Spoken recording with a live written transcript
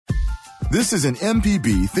This is an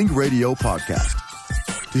MPB Think Radio podcast.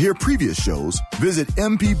 To hear previous shows, visit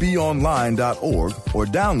mpbonline.org or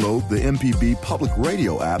download the MPB Public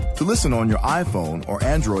Radio app to listen on your iPhone or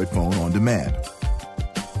Android phone on demand.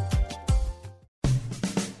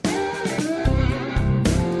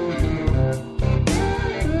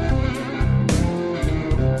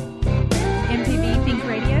 MPB Think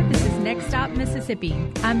Radio, this is Next Stop Mississippi.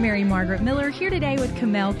 I'm Mary Margaret Miller, here today with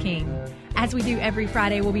Kamel King. As we do every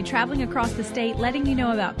Friday, we'll be traveling across the state, letting you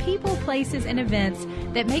know about people, places, and events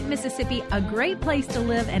that make Mississippi a great place to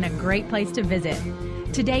live and a great place to visit.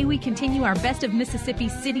 Today, we continue our Best of Mississippi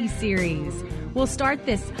Cities series. We'll start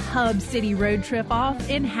this Hub City road trip off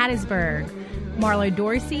in Hattiesburg. Marlo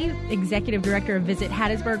Dorsey, Executive Director of Visit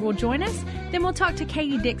Hattiesburg, will join us. Then we'll talk to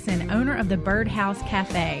Katie Dixon, owner of the Birdhouse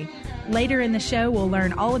Cafe. Later in the show, we'll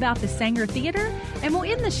learn all about the Sanger Theater, and we'll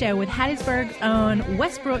end the show with Hattiesburg's own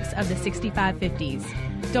West Brooks of the 6550s.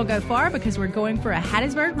 Don't go far because we're going for a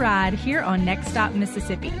Hattiesburg ride here on Next Stop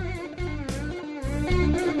Mississippi.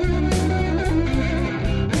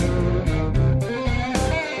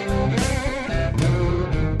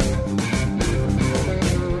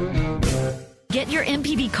 Get your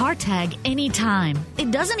MPB car tag anytime. It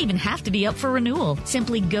doesn't even have to be up for renewal.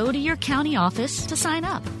 Simply go to your county office to sign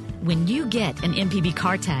up. When you get an MPB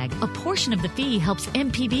car tag, a portion of the fee helps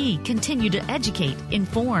MPB continue to educate,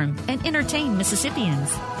 inform, and entertain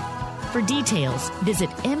Mississippians. For details,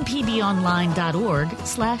 visit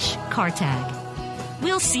mpbonline.org/car tag.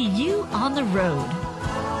 We'll see you on the road.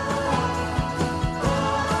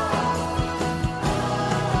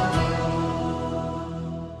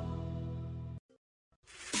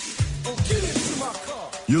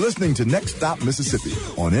 You're listening to Next Stop Mississippi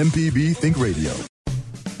on MPB Think Radio.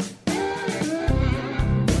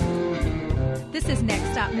 This is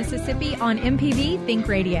Next Stop Mississippi on MPB Think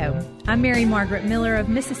Radio. I'm Mary Margaret Miller of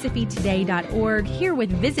MississippiToday.org, here with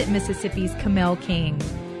Visit Mississippi's Kamel King.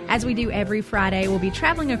 As we do every Friday, we'll be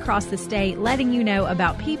traveling across the state, letting you know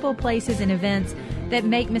about people, places, and events that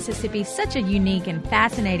make Mississippi such a unique and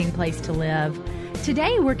fascinating place to live.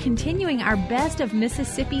 Today, we're continuing our Best of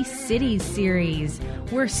Mississippi Cities series.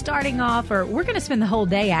 We're starting off, or we're going to spend the whole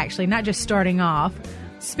day, actually, not just starting off,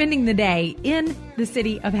 spending the day in the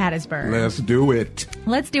city of Hattiesburg. Let's do it.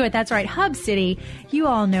 Let's do it. That's right. Hub City. You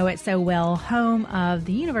all know it so well. Home of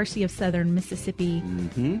the University of Southern Mississippi.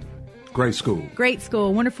 Mm-hmm. Great school. Great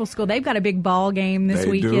school. Wonderful school. They've got a big ball game this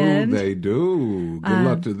weekend. They do. Good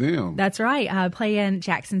luck to them. That's right. Playing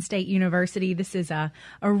Jackson State University. This is a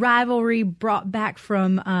rivalry brought back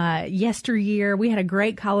from yesteryear. We had a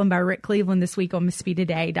great column by Rick Cleveland this week on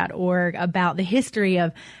MississippiToday.org about the history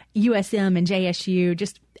of USM and JSU.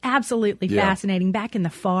 Just absolutely fascinating. Back in the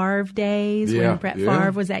Favre days when Brett Favre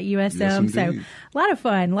was at USM. Yes, so a lot of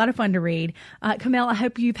fun to read. Kamel, I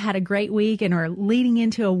hope you've had a great week and are leading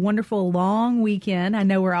into a wonderful long weekend. I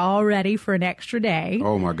know we're all ready for an extra day.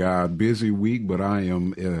 Oh my God, busy week, but I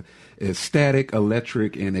am ecstatic,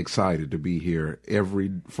 electric, and excited to be here every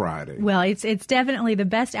Friday. Well, it's definitely the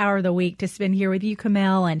best hour of the week to spend here with you,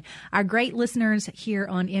 Kamel, and our great listeners here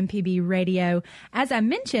on MPB Radio. As I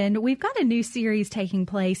mentioned, we've got a new series taking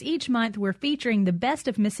place. Each month, we're featuring the best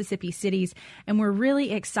of Mississippi cities, and we're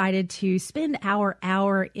really excited to spend our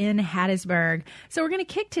hour in Hattiesburg. So we're going to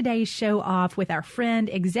kick today's show off with our friend,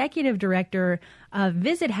 Executive Director of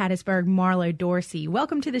Visit Hattiesburg, Marlo Dorsey.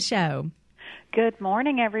 Welcome to the show. Good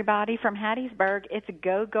morning, everybody from Hattiesburg. It's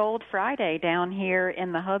Go Gold Friday down here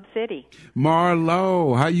in the Hub City.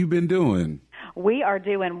 Marlo, how you been doing? We are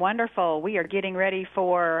doing wonderful. We are getting ready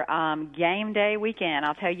for game day weekend.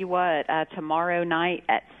 I'll tell you what, tomorrow night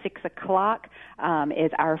at 6 o'clock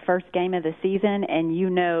is our first game of the season, and you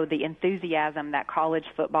know the enthusiasm that college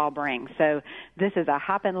football brings. So this is a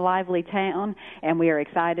hopping, lively town, and we are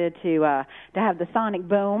excited to have the Sonic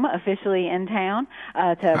Boom officially in town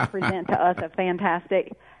to present to us a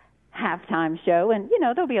fantastic halftime show, and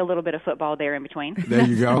there'll be a little bit of football there in between. There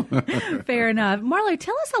you go. Fair enough. Marlo,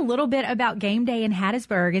 tell us a little bit about game day in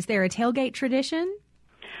Hattiesburg. Is there a tailgate tradition?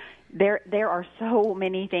 There are so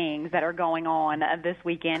many things that are going on this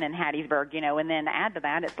weekend in Hattiesburg, and then add to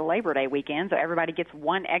that, it's the Labor Day weekend, so everybody gets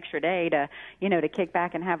one extra day to kick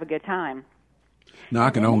back and have a good time. Now, I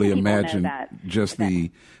can only imagine just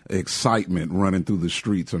the excitement running through the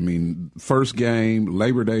streets. I mean, first game,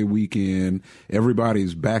 Labor Day weekend,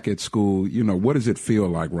 everybody's back at school. What does it feel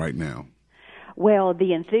like right now? Well,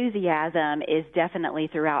 the enthusiasm is definitely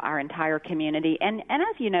throughout our entire community. And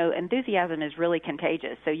as you know, enthusiasm is really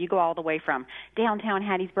contagious. So you go all the way from downtown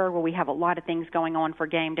Hattiesburg, where we have a lot of things going on for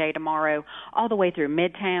game day tomorrow, all the way through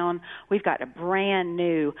Midtown. We've got a brand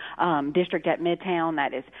new district at Midtown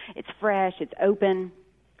that it's fresh, it's open.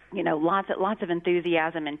 lots of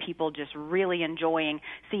enthusiasm and people just really enjoying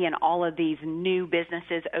seeing all of these new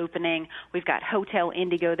businesses opening. We've got Hotel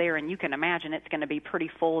Indigo there, and you can imagine it's going to be pretty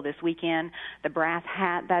full this weekend. The Brass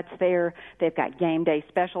Hat that's there. They've got game day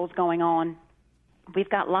specials going on. We've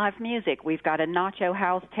got live music. We've got a Nacho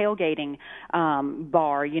House tailgating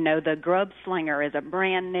bar. The Grub Slinger is a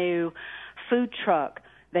brand new food truck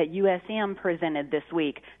that USM presented this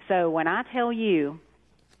week. So when I tell you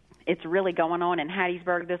it's really going on in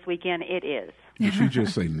Hattiesburg this weekend, it is. Did you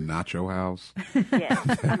just say Nacho House?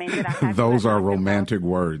 Yes. Those are romantic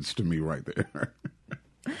words to me right there.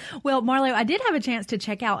 Well, Marlo, I did have a chance to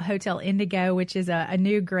check out Hotel Indigo, which is a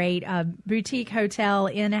new great boutique hotel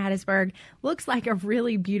in Hattiesburg. Looks like a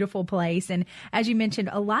really beautiful place. And as you mentioned,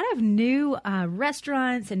 a lot of new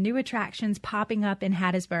restaurants and new attractions popping up in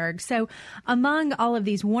Hattiesburg. So among all of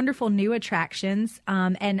these wonderful new attractions,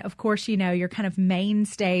 and of course, your kind of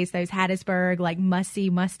mainstays, those Hattiesburg, like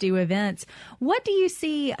must-see, must-do events, what do you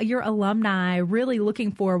see your alumni really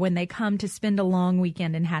looking for when they come to spend a long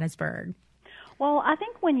weekend in Hattiesburg? Well, I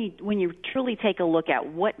think when you truly take a look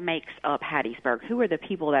at what makes up Hattiesburg, who are the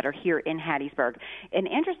people that are here in Hattiesburg, an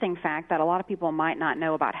interesting fact that a lot of people might not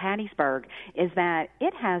know about Hattiesburg is that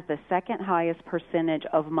it has the second highest percentage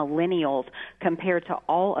of millennials compared to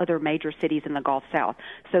all other major cities in the Gulf South.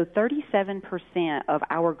 So 37% of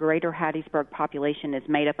our greater Hattiesburg population is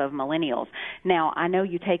made up of millennials. Now, I know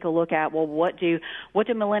you take a look at, well, what do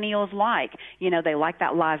millennials like? They like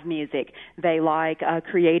that live music. They like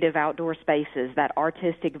creative outdoor spaces, that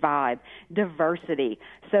artistic vibe, diversity.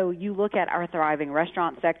 So you look at our thriving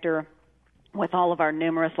restaurant sector with all of our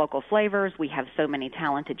numerous local flavors. We have so many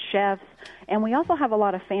talented chefs, and we also have a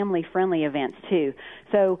lot of family-friendly events too.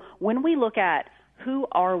 So when we look at who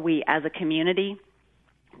are we as a community,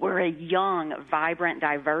 we're a young, vibrant,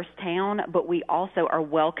 diverse town, but we also are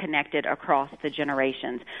well connected across the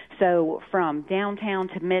generations. So from downtown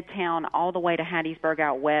to midtown, all the way to Hattiesburg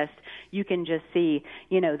out west, you can just see,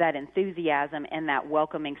 that enthusiasm and that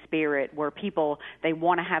welcoming spirit where people, they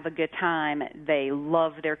want to have a good time, they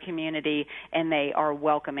love their community, and they are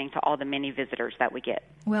welcoming to all the many visitors that we get.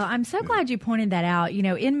 Well, I'm so glad you pointed that out.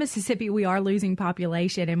 In Mississippi, we are losing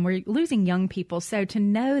population and we're losing young people. So to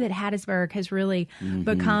know that Hattiesburg has really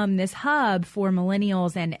become this hub for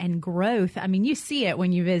millennials and growth. I mean, you see it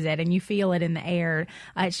when you visit and you feel it in the air.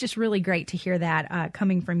 It's just really great to hear that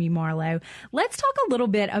coming from you, Marlo. Let's talk a little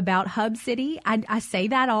bit about Hub City. I say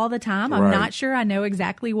that all the time. I'm not sure I know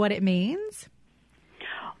exactly what it means.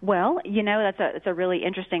 Well, that's a really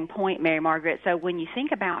interesting point, Mary Margaret. So when you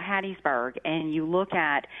think about Hattiesburg and you look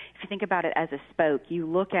at, if you think about it as a spoke, you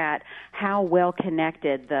look at how well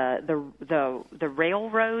connected the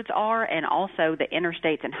railroads are and also the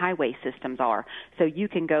interstates and highway systems are. So you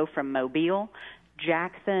can go from Mobile,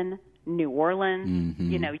 Jackson, New Orleans,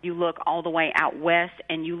 you look all the way out west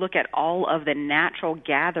and you look at all of the natural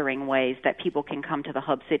gathering ways that people can come to the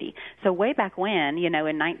Hub City. So way back when, in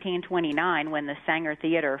 1929, when the Sanger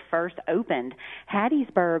Theater first opened,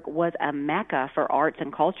 Hattiesburg was a mecca for arts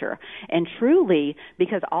and culture. And truly,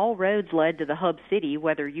 because all roads led to the Hub City,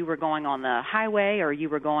 whether you were going on the highway or you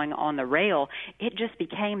were going on the rail, it just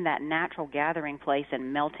became that natural gathering place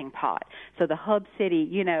and melting pot. So the Hub City,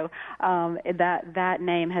 that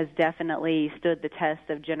name has definitely stood the test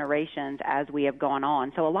of generations as we have gone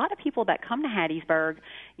on. So a lot of people that come to Hattiesburg,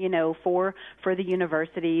 for the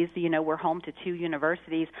universities, we're home to 2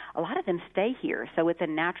 universities, a lot of them stay here. So it's a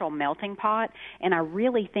natural melting pot. And I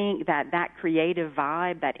really think that creative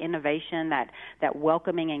vibe, that innovation, that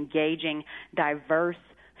welcoming, engaging, diverse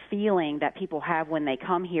feeling that people have when they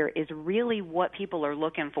come here is really what people are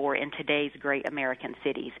looking for in today's great American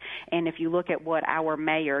cities. And if you look at what our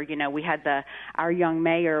mayor, we had our young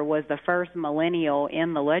mayor was the first millennial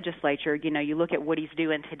in the legislature. You look at what he's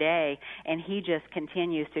doing today, and he just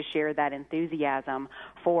continues to share that enthusiasm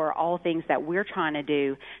for all things that we're trying to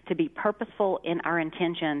do to be purposeful in our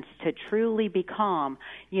intentions to truly become,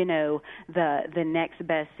 the next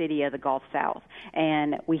best city of the Gulf South.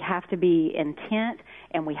 And we have to be intent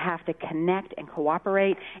and we have to connect and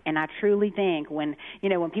cooperate. And I truly think when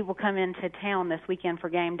people come into town this weekend for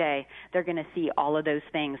game day, they're going to see all of those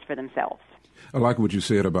things for themselves. I like what you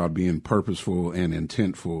said about being purposeful and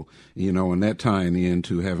intentful, and that tying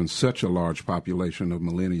into having such a large population of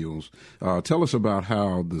millennials. Tell us about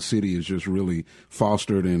how the city has just really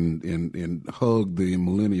fostered and hugged the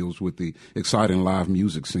millennials with the exciting live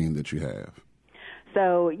music scene that you have.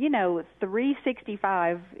 So,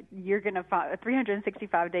 365, you're going to find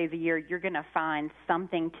 365 days a year, you're going to find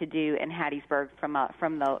something to do in Hattiesburg from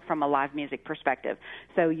a live music perspective.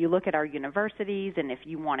 So you look at our universities, and if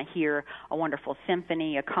you want to hear a wonderful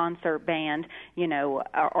symphony, a concert band,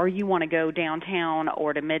 or you want to go downtown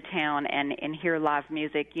or to Midtown and hear live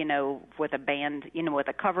music, with a band, with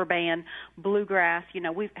a cover band, bluegrass,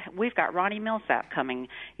 we've got Ronnie Millsap coming,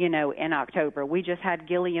 in October. We just had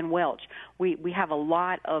Gillian Welch. We have a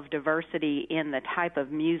lot of diversity in the type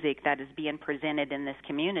of music that is being presented in this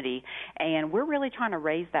community, and we're really trying to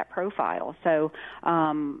raise that profile. So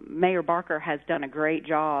Mayor Barker has done a great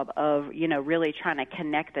job of, really trying to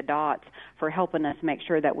connect the dots for helping us make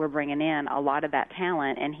sure that we're bringing in a lot of that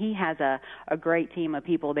talent, and he has a great team of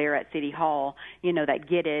people there at City Hall, that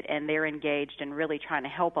get it, and they're engaged and really trying to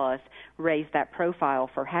help us raise that profile,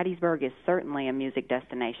 for Hattiesburg is certainly a music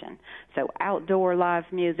destination. So outdoor live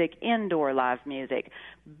music, indoor live music,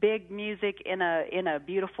 big music in a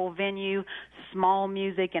beautiful venue, small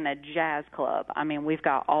music in a jazz club. I mean, we've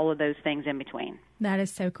got all of those things in between. That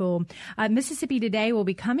is so cool. Mississippi Today will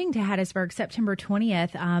be coming to Hattiesburg September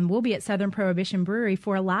 20th. We'll be at Southern Prohibition Brewery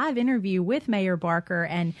for a live interview with Mayor Barker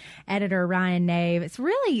and editor Ryan Nave. It's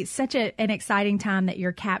really such an exciting time that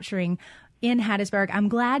you're capturing in Hattiesburg. I'm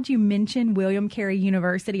glad you mentioned William Carey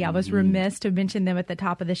University. I was remiss to mention them at the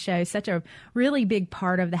top of the show. Such a really big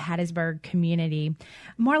part of the Hattiesburg community.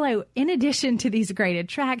 Marlo, in addition to these great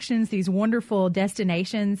attractions, these wonderful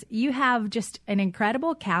destinations, you have just an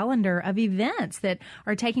incredible calendar of events that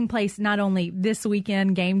are taking place not only this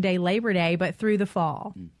weekend, game day, Labor Day, but through the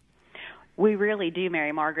fall. We really do,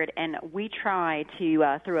 Mary Margaret, and we try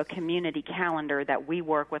to, through a community calendar that we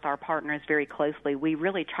work with our partners very closely, we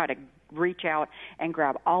really try to reach out and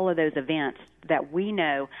grab all of those events that we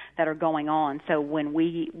know that are going on. So when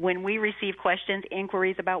we receive questions,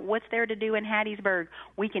 inquiries about what's there to do in Hattiesburg,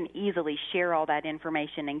 we can easily share all that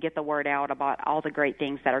information and get the word out about all the great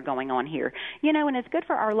things that are going on here. And it's good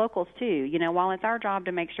for our locals too. While it's our job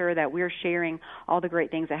to make sure that we're sharing all the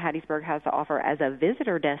great things that Hattiesburg has to offer as a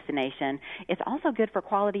visitor destination, it's also good for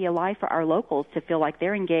quality of life for our locals to feel like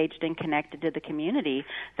they're engaged and connected to the community,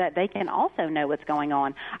 that they can also know what's going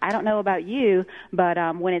on. I don't know about you, but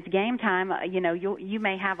when it's game time, you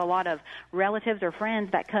may have a lot of relatives or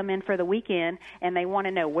friends that come in for the weekend, and they want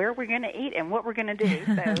to know where we're going to eat and what we're going to do.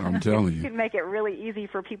 So I'm telling you, to make it really easy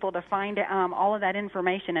for people to find all of that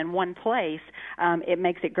information in one place, it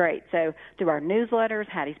makes it great. So through our newsletters,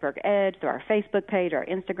 Hattiesburg Edge, through our Facebook page, our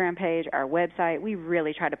Instagram page, our website, we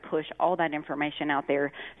really try to push all that information out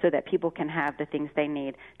there so that people can have the things they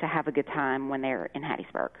need to have a good time when they're in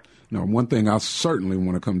Hattiesburg. Now, one thing I certainly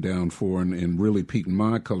want to come down for and really piqued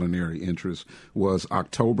my culinary interest was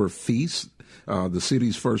October Feast, the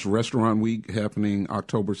city's first restaurant week happening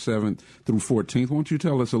October 7th through 14th. Won't you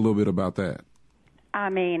tell us a little bit about that? I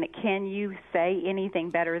mean, can you say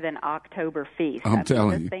anything better than October Feast? I'm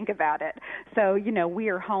telling you. Think about it. So, we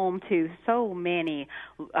are home to so many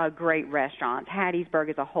great restaurants. Hattiesburg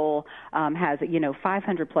as a whole has,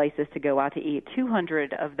 500 places to go out to eat.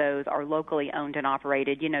 200 of those are locally owned and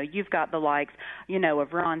operated. You've got the likes,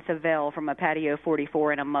 of Ron Savell from a Patio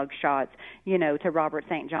 44 and a Mug Shots, to Robert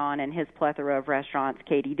St. John and his plethora of restaurants,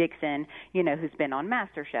 Katie Dixon, who's been on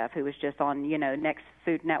MasterChef, who was just on, Next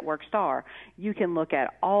Food Network Star. You can look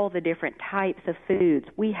at all the different types of foods.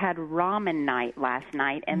 We had ramen night last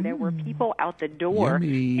night, and there were people out the door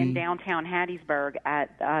in downtown Hattiesburg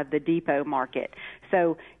at the Depot Market.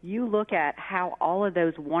 So you look at how all of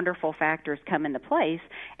those wonderful factors come into place,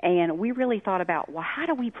 and we really thought about, well, how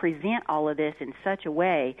do we present all of this in such a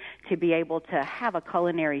way to be able to have a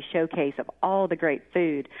culinary showcase of all the great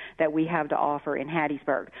food that we have to offer in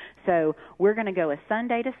Hattiesburg. So we're going to go a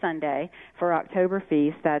Sunday to Sunday for October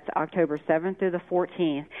Feast. That's October 7th through the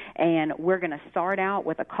 14th, and we're going to start out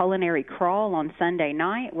with a culinary crawl on Sunday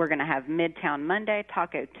night. We're going to have Midtown Monday,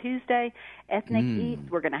 Taco Tuesday, Ethnic Eats.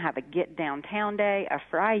 We're going to have a Get Downtown Day, a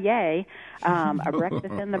Fry-Yay, a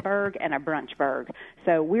Breakfast in the Berg, and a Brunch Berg.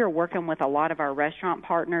 So we are working with a lot of our restaurant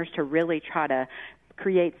partners to really try to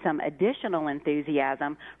create some additional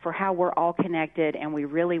enthusiasm for how we're all connected, and we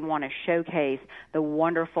really want to showcase the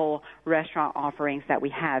wonderful restaurant offerings that we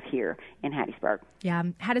have here in Hattiesburg. Yeah,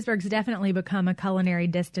 Hattiesburg's definitely become a culinary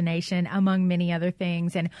destination, among many other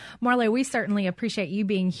things. And Marlo, we certainly appreciate you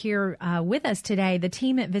being here with us today. The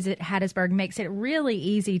team at Visit Hattiesburg makes it really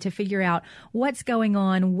easy to figure out what's going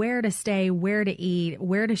on, where to stay, where to eat,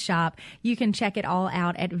 where to shop. You can check it all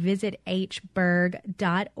out at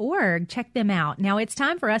visithburg.org. Check them out. Now, it's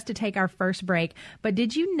time for us to take our first break, but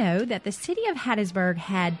did you know that the city of Hattiesburg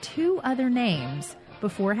had two other names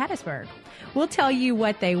before Hattiesburg. We'll tell you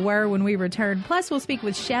what they were when we return. Plus, we'll speak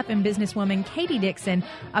with chef and businesswoman Katie Dixon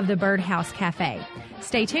of the Birdhouse Cafe.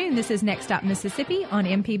 Stay tuned. This is Next Stop Mississippi on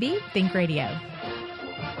MPB Think Radio.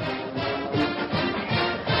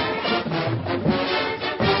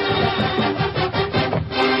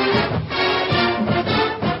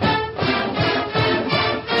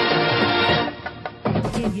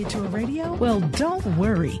 To a radio? Well, don't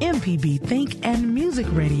worry. MPB Think and Music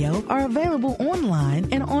Radio are available online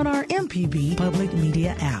and on our MPB Public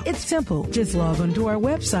Media app. It's simple. Just log on to our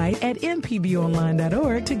website at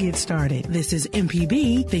mpbonline.org to get started. This is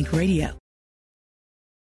MPB Think Radio.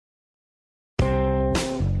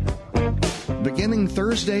 Beginning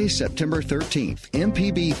Thursday, September 13th,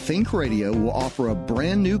 MPB Think Radio will offer a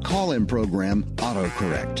brand new call-in program,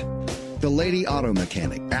 AutoCorrect. The lady auto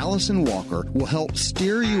mechanic, Allison Walker, will help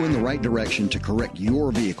steer you in the right direction to correct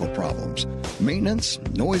your vehicle problems. Maintenance,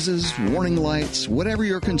 noises, warning lights, whatever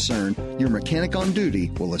your concern, your mechanic on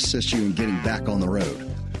duty will assist you in getting back on the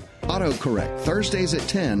road. AutoCorrect, Thursdays at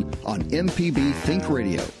 10 on MPB Think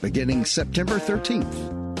Radio, beginning September 13th.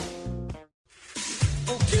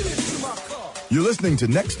 You're listening to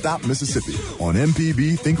Next Stop Mississippi on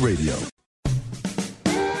MPB Think Radio.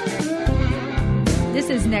 This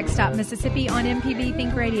is Next Stop Mississippi on MPB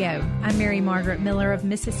Think Radio. I'm Mary Margaret Miller of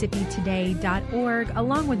MississippiToday.org,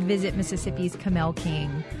 along with Visit Mississippi's Kamel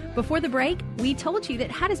King. Before the break, we told you that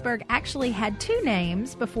Hattiesburg actually had two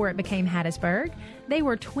names before it became Hattiesburg. They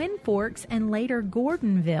were Twin Forks and later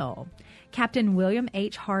Gordonville. Captain William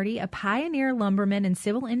H. Hardy, a pioneer lumberman and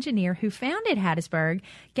civil engineer who founded Hattiesburg,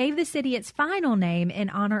 gave the city its final name in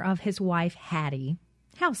honor of his wife, Hattie.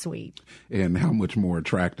 How sweet. And how much more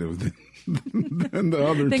attractive than the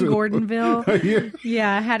other than two. Gordonville.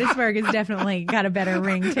 Yeah, Hattiesburg has definitely got a better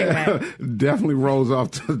ring to it. Definitely rolls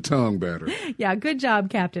off the tongue better. Yeah, good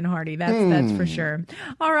job, Captain Hardy. That's for sure.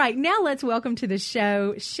 All right, now let's welcome to the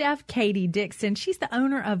show Chef Katie Dixon. She's the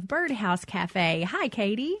owner of Birdhouse Cafe. Hi,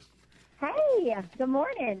 Katie. Hey, good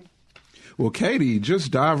morning. Well, Katie,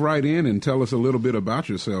 just dive right in and tell us a little bit about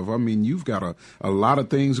yourself. I mean, you've got a lot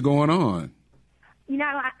of things going on. You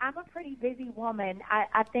know, I'm a pretty busy woman.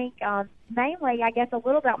 I think mainly, I guess, a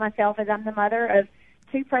little about myself is I'm the mother of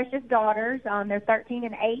two precious daughters. They're 13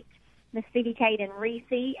 and 8, Mississippi Kate and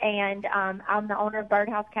Reese, and I'm the owner of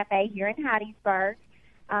Birdhouse Cafe here in Hattiesburg.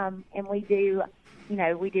 And we do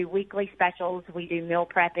weekly specials. We do meal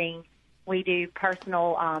prepping. We do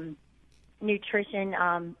personal nutrition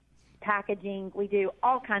packaging. We do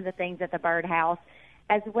all kinds of things at the Birdhouse,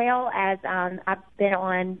 as well as I've been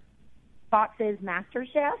on Fox's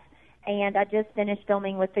MasterChef, and I just finished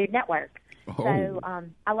filming with Food Network. Oh. So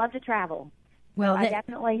I love to travel. Well, I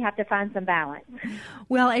definitely have to find some balance.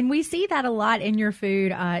 Well, and we see that a lot in your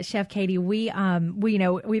food, Chef Katie. We've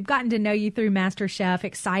gotten to know you through MasterChef.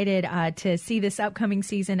 Excited to see this upcoming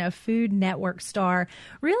season of Food Network star.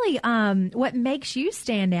 Really, what makes you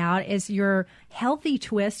stand out is your healthy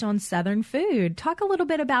twist on Southern food. Talk a little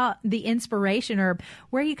bit about the inspiration or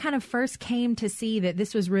where you kind of first came to see that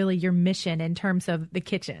this was really your mission in terms of the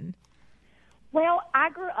kitchen. Well, I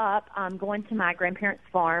grew up going to my grandparents'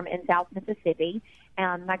 farm in South Mississippi.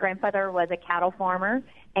 My grandfather was a cattle farmer,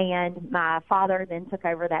 and my father then took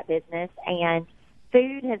over that business. And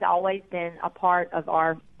food has always been a part of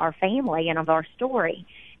our family and of our story.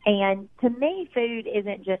 And to me, food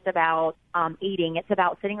isn't just about eating. It's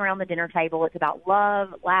about sitting around the dinner table. It's about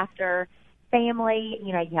love, laughter, family.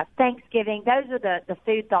 You know, you have Thanksgiving. Those are the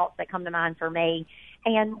food thoughts that come to mind for me.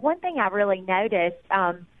 And one thing I really noticed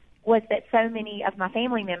was that so many of my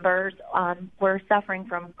family members were suffering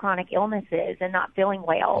from chronic illnesses and not feeling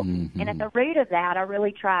well. Mm-hmm. And at the root of that, I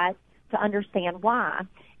really tried to understand why.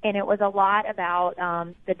 And it was a lot about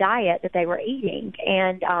the diet that they were eating.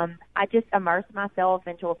 And I just immersed myself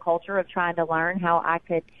into a culture of trying to learn how I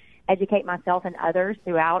could educate myself and others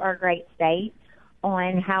throughout our great state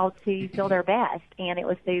on how to feel their best. And it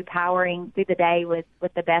was through powering through the day with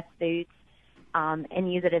the best foods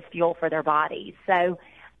and use it as fuel for their bodies. So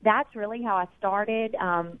that's really how I started,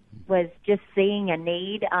 was just seeing a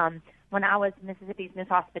need. When I was Mississippi's Miss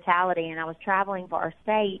Hospitality and I was traveling for our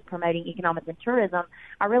state promoting economics and tourism,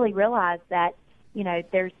 I really realized that, you know,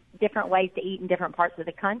 there's different ways to eat in different parts of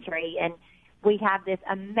the country. And we have this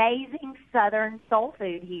amazing Southern soul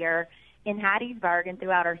food here in Hattiesburg and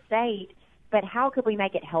throughout our state. But how could we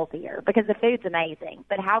make it healthier? Because the food's amazing,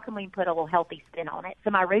 but how can we put a little healthy spin on it? So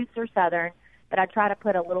my roots are Southern, but I try to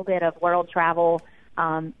put a little bit of world travel,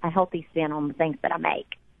 a healthy spin on the things that I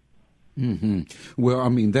make. Mm-hmm. Well, I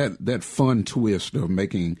mean, that fun twist of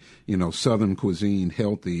making, Southern cuisine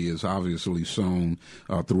healthy is obviously shown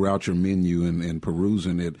throughout your menu, and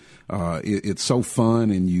perusing it. It's so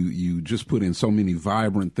fun, and you just put in so many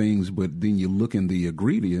vibrant things, but then you look in the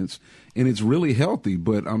ingredients, and it's really healthy.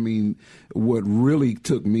 But, I mean, what really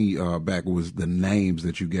took me back was the names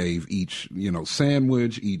that you gave each,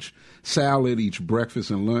 sandwich, each salad, each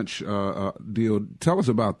breakfast and lunch deal. Tell us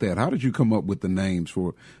about that. How did you come up with the names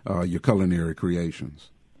for your culinary creations?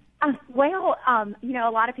 A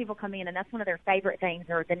lot of people come in, and that's one of their favorite things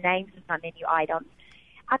are the names of my menu items.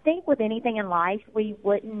 I think with anything in life, we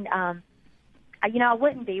wouldn't, I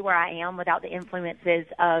wouldn't be where I am without the influences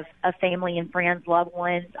of family and friends, loved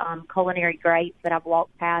ones, culinary greats that I've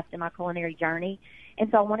walked past in my culinary journey. And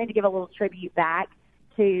so I wanted to give a little tribute back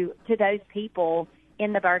to those people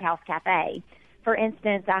in the Birdhouse Cafe. For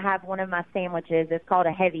instance, I have one of my sandwiches. It's called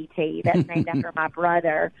a heavy tea. That's named after my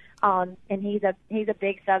brother. And he's a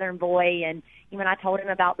big Southern boy. And when I told him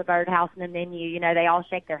about the Birdhouse and the menu, they all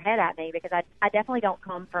shake their head at me because I definitely don't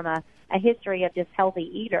come from a history of just healthy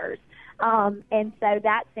eaters. And so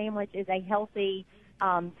that sandwich is a healthy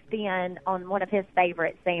spin on one of his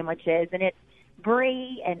favorite sandwiches. And it's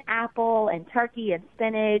brie and apple and turkey and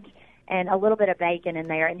spinach and a little bit of bacon in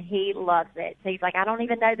there, and he loves it. So he's like, I don't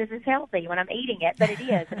even know this is healthy when I'm eating it, but it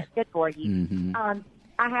is, and it's good for you. Mm-hmm.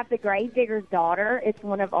 I have the Grave Digger's Daughter. It's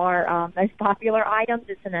one of our most popular items.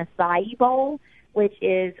 It's an acai bowl, which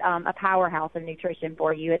is a powerhouse of nutrition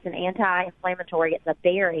for you. It's an anti-inflammatory. It's a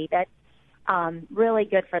berry that's really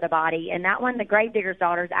good for the body. And that one, the Grave Digger's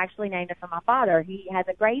Daughter, is actually named after my father. He has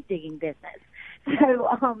a grave digging business. So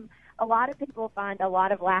a lot of people find a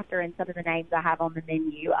lot of laughter in some of the names I have on the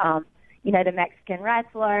menu. The Mexican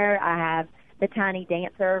wrestler. I have the Tiny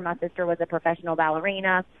Dancer. My sister was a professional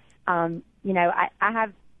ballerina. I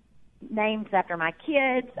have names after my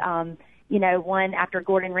kids. One after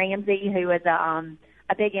Gordon Ramsay, who was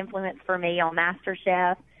a big influence for me on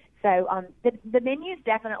MasterChef. So the menu is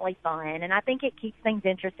definitely fun, and I think it keeps things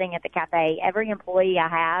interesting at the cafe. Every employee I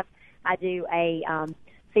have, I do a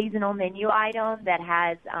seasonal menu item that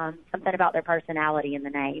has something about their personality in the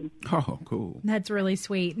name. Oh, cool. That's really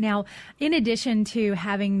sweet. Now, in addition to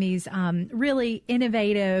having these really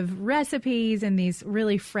innovative recipes and these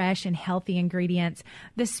really fresh and healthy ingredients,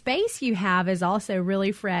 the space you have is also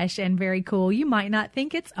really fresh and very cool. You might not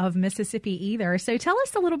think it's of Mississippi either. So tell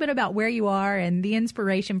us a little bit about where you are and the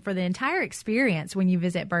inspiration for the entire experience when you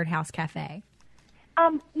visit Birdhouse Cafe.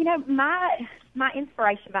 My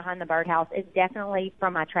inspiration behind the Birdhouse is definitely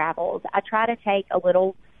from my travels. I try to take a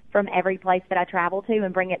little from every place that I travel to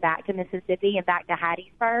and bring it back to Mississippi and back to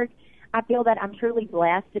Hattiesburg. I feel that I'm truly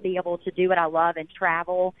blessed to be able to do what I love and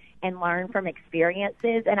travel and learn from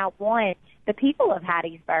experiences. And I want the people of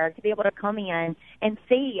Hattiesburg to be able to come in and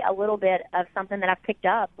see a little bit of something that I've picked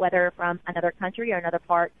up, whether from another country or another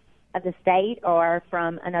part of the state or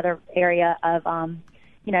from another area of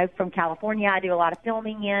from California. I do a lot of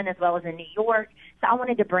filming in as well as in New York. So I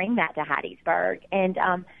wanted to bring that to Hattiesburg. And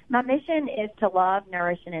my mission is to love,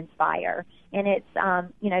 nourish, and inspire. And it's,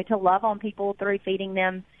 to love on people through feeding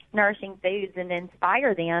them nourishing foods and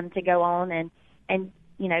inspire them to go on and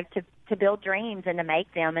to build dreams and to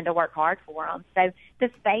make them and to work hard for them. So the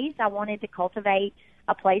space, I wanted to cultivate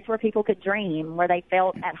a place where people could dream, where they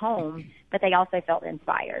felt at home, but they also felt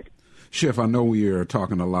inspired. Chef, I know we are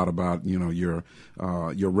talking a lot about, your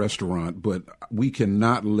restaurant, but we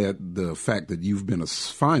cannot let the fact that you've been a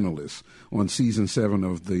finalist on season 7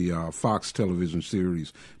 of the Fox television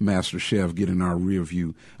series MasterChef get in our rear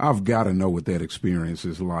view. I've got to know what that experience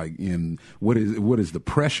is like, and what is the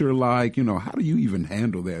pressure like? How do you even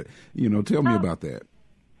handle that? Tell me about that.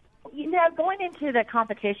 Going into the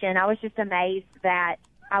competition, I was just amazed that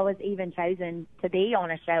I was even chosen to be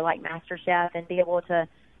on a show like MasterChef and be able to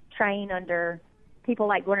train under people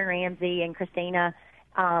like Gordon Ramsay and Christina,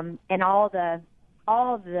 and all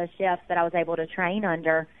of the chefs that I was able to train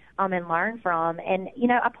under and learn from. And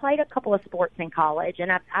I played a couple of sports in college,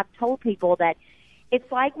 and I've told people that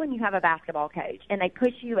it's like when you have a basketball coach and they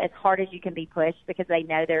push you as hard as you can be pushed because they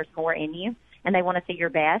know there's more in you and they want to see your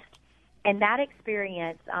best. And that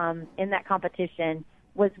experience in that competition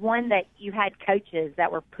was one that you had coaches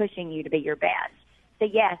that were pushing you to be your best. So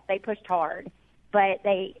yes, they pushed hard, but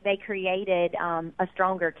they created a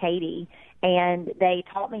stronger Katie, and they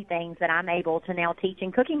taught me things that I'm able to now teach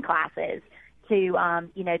in cooking classes to,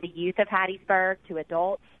 the youth of Hattiesburg, to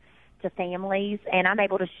adults, to families, and I'm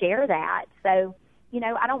able to share that. So,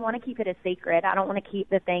 I don't want to keep it a secret. I don't want to keep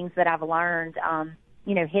the things that I've learned,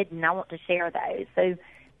 hidden. I want to share those. So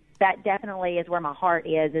that definitely is where my heart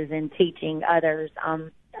is in teaching others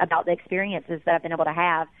about the experiences that I've been able to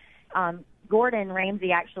have. Gordon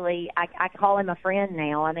Ramsay, actually, I call him a friend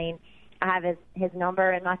now. I mean, I have his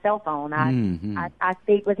number in my cell phone. I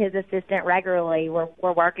speak with his assistant regularly.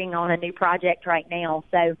 We're working on a new project right now.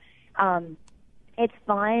 So it's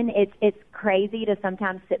fun. It's crazy to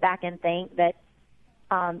sometimes sit back and think that,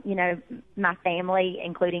 my family,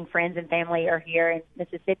 including friends and family, are here in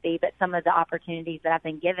Mississippi, but some of the opportunities that I've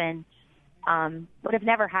been given would have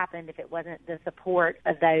never happened if it wasn't the support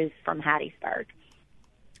of those from Hattiesburg.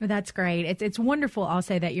 That's great. It's wonderful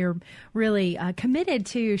also that you're really committed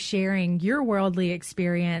to sharing your worldly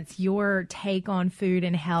experience, your take on food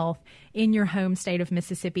and health in your home state of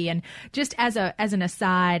Mississippi. And just as an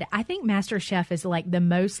aside, I think MasterChef is like the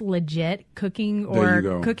most legit cooking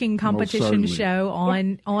or cooking competition show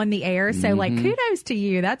on the air. So like kudos to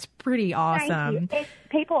you. That's pretty awesome. Thank you.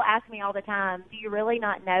 People ask me all the time, do you really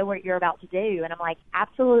not know what you're about to do? And I'm like,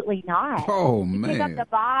 absolutely not. Oh, man. You pick up the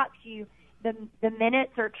box, the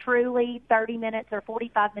minutes are truly 30 minutes or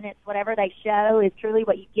 45 minutes, whatever they show is truly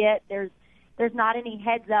what you get. There's not any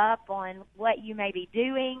heads up on what you may be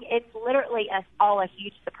doing. It's literally all a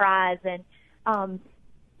huge surprise. And,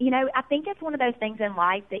 I think it's one of those things in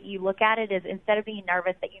life that you look at it as, instead of being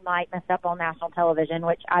nervous that you might mess up on national television,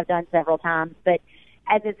 which I've done several times, but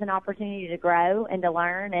as it's an opportunity to grow and to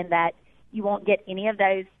learn, and that you won't get any of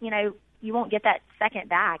those, you won't get that second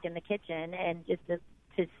back in the kitchen, and just to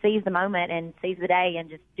seize the moment and seize the day and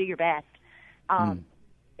just do your best.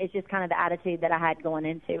 It's just kind of the attitude that I had going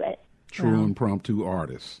into it. True impromptu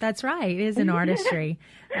artist. That's right. It is an artistry.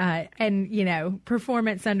 And,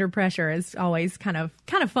 performance under pressure is always kind of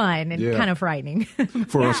fun and kind of frightening.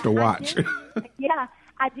 For us to watch.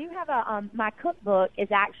 I do have my cookbook is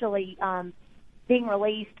actually being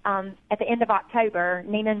released at the end of October.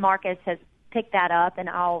 Neiman Marcus has picked that up, and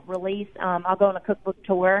I'll go on a cookbook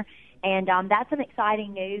tour. And that's some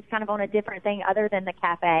exciting news, kind of on a different thing other than the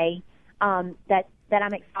cafe, that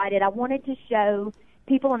I'm excited. I wanted to show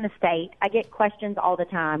people in the state. I get questions all the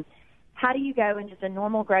time. How do you go in just a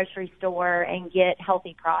normal grocery store and get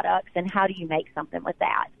healthy products, and how do you make something with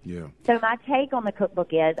that? Yeah. So my take on the cookbook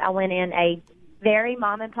is I went in a very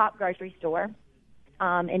mom-and-pop grocery store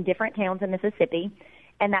in different towns in Mississippi,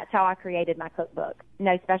 and that's how I created my cookbook.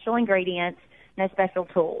 No special ingredients, no special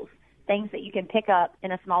tools. Things that you can pick up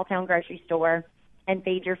in a small town grocery store and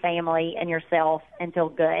feed your family and yourself and feel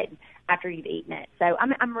good after you've eaten it. So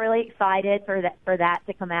I'm really excited for that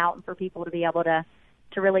to come out, and for people to be able to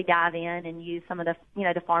really dive in and use some of the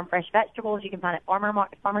the farm fresh vegetables you can find at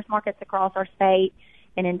farmers markets across our state,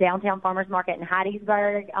 and in downtown farmers market in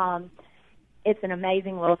Hattiesburg. It's an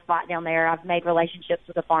amazing little spot down there. I've made relationships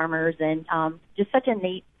with the farmers, and just such a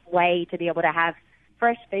neat way to be able to have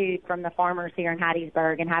fresh food from the farmers here in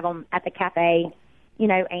Hattiesburg and have them at the cafe,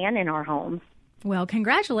 and in our homes. Well,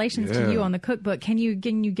 congratulations to you on the cookbook. Can you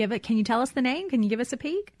tell us the name? Can you give us a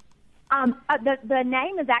peek? The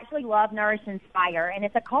name is actually Love, Nourish, Inspire, and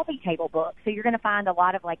it's a coffee table book. So you're going to find a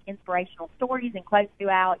lot of like inspirational stories and quotes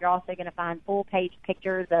throughout. You're also going to find full page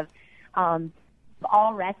pictures of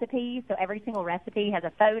all recipes. So every single recipe has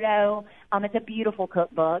a photo. It's a beautiful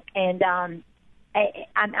cookbook, and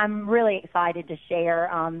I'm really excited to share,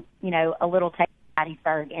 a little taste of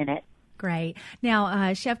Hattiesburg in it. Great.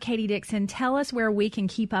 Now, Chef Katie Dixon, tell us where we can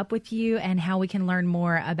keep up with you and how we can learn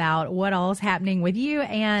more about what all is happening with you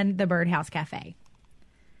and the Birdhouse Cafe.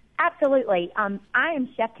 Absolutely. I am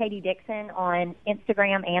Chef Katie Dixon on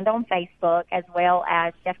Instagram and on Facebook, as well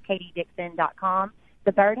as chefkatiedixon.com.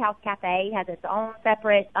 The Birdhouse Cafe has its own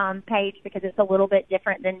separate page because it's a little bit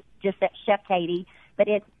different than just at Chef Katie, but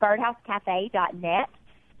it's birdhousecafe.net,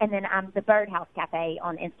 and then I'm the Birdhouse Cafe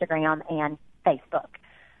on Instagram and Facebook.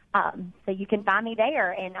 So you can find me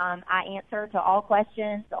there, and I answer to all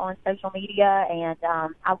questions on social media, and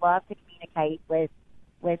I love to communicate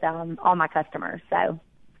with all my customers. So.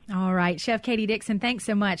 All right. Chef Katie Dixon, thanks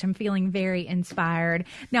so much. I'm feeling very inspired.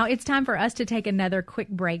 Now, it's time for us to take another quick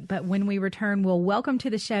break, but when we return, we'll welcome to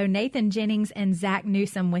the show Nathan Jennings and Zach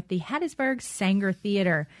Newsom with the Hattiesburg Sanger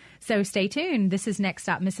Theater. So stay tuned. This is Next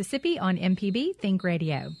Stop Mississippi on MPB Think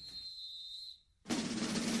Radio.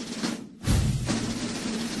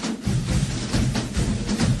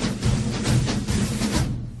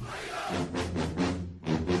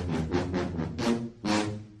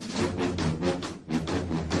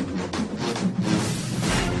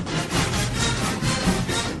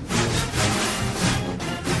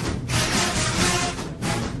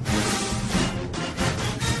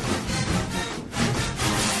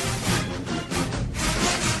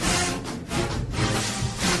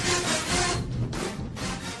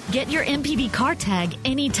 Get your MPB car tag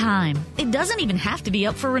anytime. It doesn't even have to be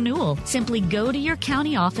up for renewal. Simply go to your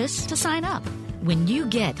county office to sign up. When you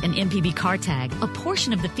get an MPB car tag, a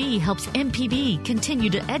portion of the fee helps MPB continue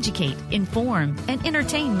to educate, inform, and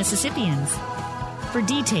entertain Mississippians. For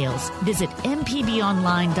details, visit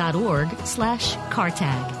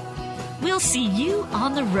mpbonline.org/cartag. We'll see you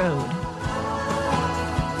on the road.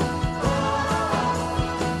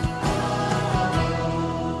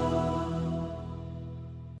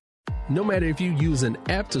 No matter if you use an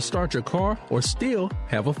app to start your car or still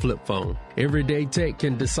have a flip phone, Everyday Tech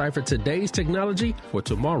can decipher today's technology for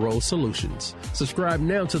tomorrow's solutions. Subscribe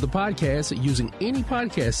now to the podcast using any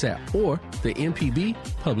podcast app or the MPB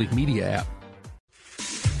Public Media app.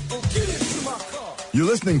 You're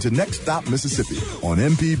listening to Next Stop Mississippi on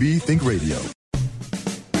MPB Think Radio.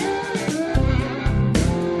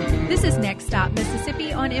 This is Next Stop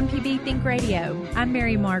Mississippi on MPB Think Radio. I'm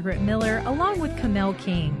Mary Margaret Miller along with Camille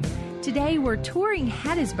King. Today, we're touring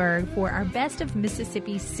Hattiesburg for our Best of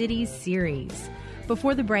Mississippi Cities series.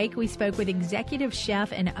 Before the break, we spoke with executive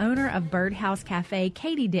chef and owner of Birdhouse Cafe,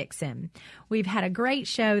 Katie Dixon. We've had a great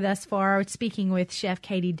show thus far, speaking with Chef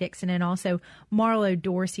Katie Dixon and also Marlo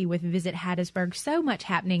Dorsey with Visit Hattiesburg. So much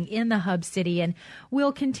happening in the hub city, and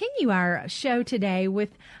we'll continue our show today with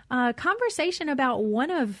a conversation about one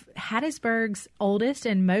of Hattiesburg's oldest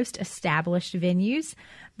and most established venues,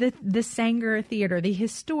 the Sanger Theater, the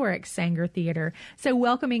historic Sanger Theater. So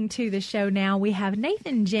welcoming to the show now, we have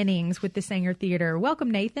Nathan Jennings with the Sanger Theater. Welcome,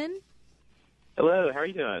 Nathan. Hello, how are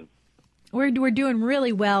you doing? We're doing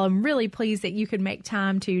really well. I'm really pleased that you could make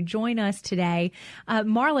time to join us today.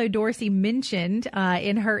 Marlo Dorsey mentioned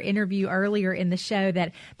in her interview earlier in the show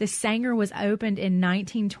that the Sanger was opened in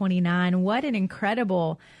 1929. What an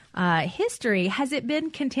incredible history. Has it been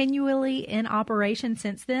continually in operation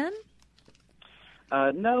since then?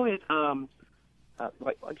 No, it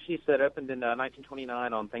like she said, opened in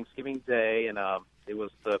 1929 on Thanksgiving Day, and it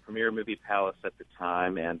was the premier movie palace at the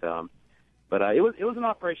time. And but it was in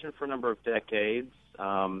operation for a number of decades.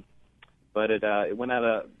 But it went out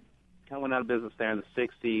of business there in the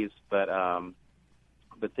 60s. But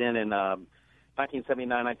then in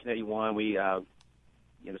 1979, 1981, we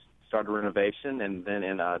started a renovation, and then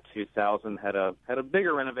in 2000 had a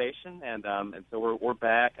bigger renovation, and so we're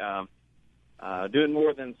back. Doing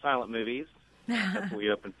more than silent movies. That's what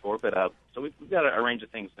we opened for. But so we've got a range of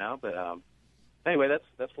things now. But anyway,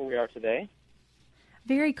 that's where we are today.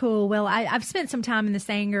 Very cool. Well, I've spent some time in the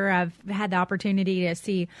Sanger. I've had the opportunity to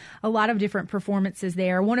see a lot of different performances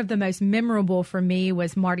there. One of the most memorable for me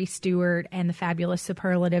was Marty Stewart and the Fabulous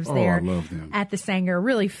Superlatives there I love them. At the Sanger.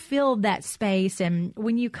 Really filled that space. And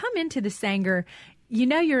when you come into the Sanger, you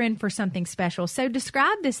know you're in for something special. So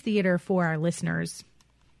describe this theater for our listeners.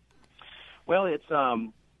 Well, it's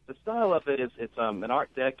the style of it is it's an Art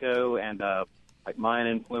Deco and like Mayan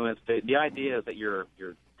influence. The idea is that you're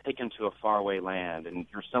taken to a faraway land and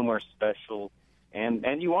you're somewhere special, and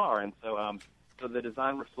you are. And so the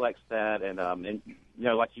design reflects that. And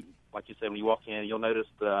like you said, when you walk in, you'll notice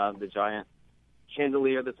the giant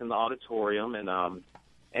chandelier that's in the auditorium, and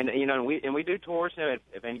we do tours.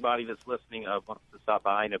 If anybody that's listening wants to stop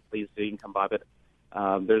by, please do. You can come by. But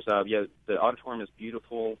there's the auditorium is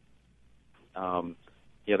beautiful.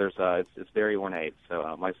 It's very ornate.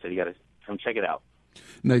 So, like I said, you got to come check it out.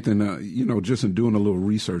 Nathan, just in doing a little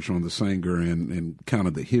research on the Sanger and kind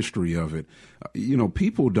of the history of it,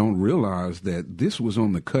 people don't realize that this was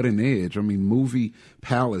on the cutting edge. I mean, movie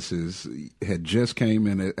palaces had just came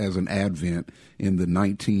in as an advent in the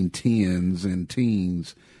 1910s and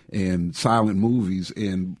teens, and silent movies.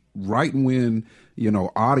 And right when,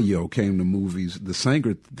 audio came to movies, the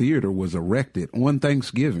Sanger Theater was erected on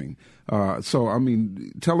Thanksgiving. So, I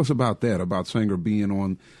mean, tell us about that, about Sanger being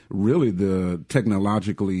on really the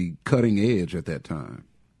technologically cutting edge at that time.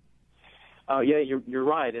 Yeah, you're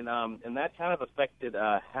right. And that kind of affected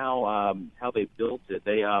how they built it.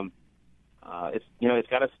 They it's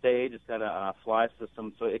got a stage, it's got a fly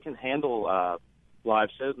system, so it can handle live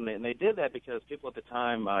shows, and they did that because people at the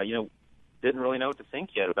time, didn't really know what to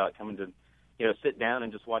think yet about coming to, sit down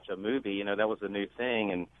and just watch a movie. That was a new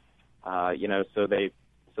thing, and so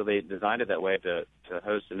they designed it that way to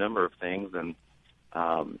host a number of things, and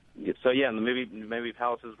and the movie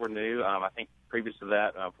palaces were new. I think previous to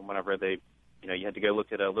that, from what I've read, you had to go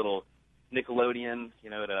look at a little Nickelodeon,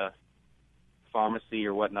 at a pharmacy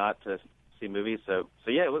or whatnot to see movies. So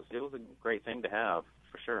yeah, it was a great thing to have.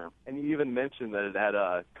 For sure. And you even mentioned that it had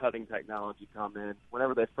cutting technology come in.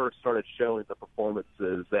 Whenever they first started showing the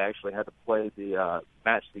performances, they actually had to play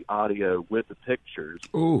match the audio with the pictures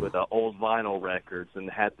with old vinyl records, and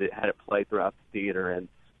had it play throughout the theater. And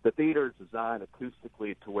the theater is designed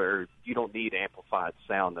acoustically to where you don't need amplified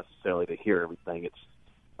sound necessarily to hear everything. It's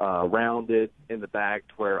rounded in the back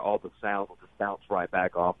to where all the sound will just bounce right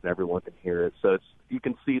back off and everyone can hear it. So you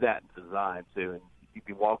can see that in design too, and you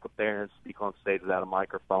can walk up there and speak on stage without a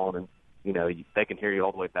microphone, and they can hear you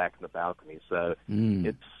all the way back in the balcony. So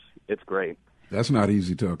it's great. That's not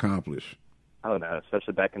easy to accomplish. Oh no,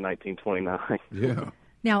 especially back in 1929. Yeah.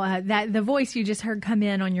 Now, the voice you just heard come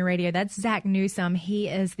in on your radio, that's Zach Newsome. He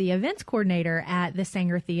is the events coordinator at the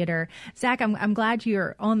Saenger Theater. Zach, I'm glad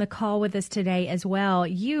you're on the call with us today as well.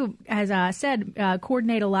 You, as I said,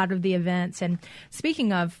 coordinate a lot of the events. And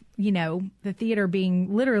speaking of, the theater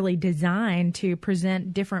being literally designed to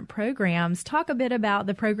present different programs, talk a bit about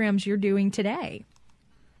the programs you're doing today.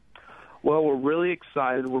 Well, we're really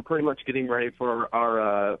excited. We're pretty much getting ready for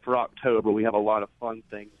our for October. We have a lot of fun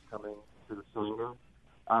things coming to the Saenger.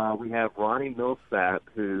 We have Ronnie Millsap,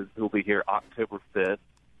 who will be here October 5th,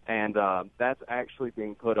 and that's actually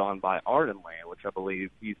being put on by Ardenland, which I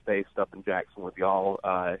believe he's based up in Jackson with y'all.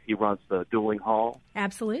 He runs the Dueling Hall.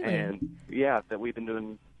 Absolutely. And, that we've been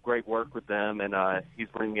doing great work with them, and he's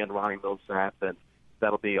bringing in Ronnie Millsap, and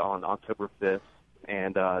that'll be on October 5th.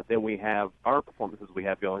 And then we have our performances we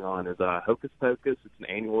have going on is Hocus Pocus. It's an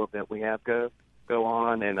annual event we have go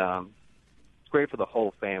on, and it's great for the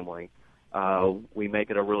whole family. We make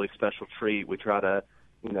it a really special treat. We try to,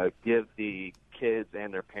 give the kids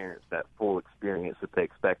and their parents that full experience that they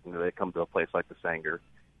expect when they come to a place like the Saenger.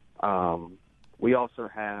 We also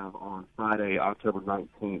have on Friday, October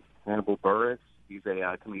 19th, Hannibal Buress. He's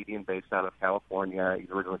a comedian based out of California. He's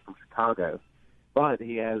originally from Chicago. But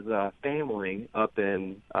he has family up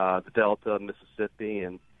in the Delta of Mississippi,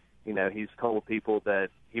 and, he's told people that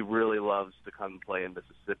he really loves to come and play in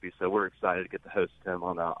Mississippi, so we're excited to get to host him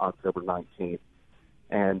on October 19th.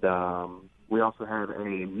 And we also have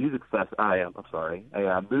a movie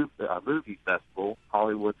festival,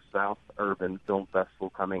 Hollywood South Urban Film Festival,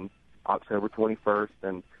 coming October 21st,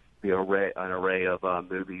 and an array of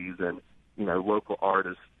movies and, local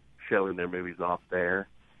artists showing their movies off there.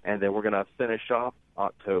 And then we're going to finish off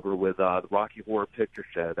October with the Rocky Horror Picture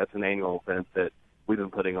Show. That's an annual event that we've been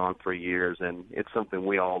putting on for years, and it's something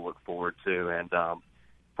we all look forward to. And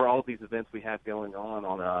for all of these events we have going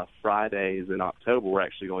on Fridays in October, we're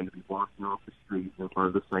actually going to be blocking off the streets in front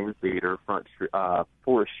of the Saenger Theater,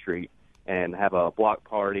 Forest Street, and have a block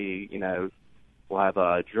party. We'll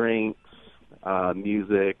have drinks,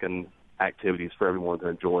 music, and activities for everyone to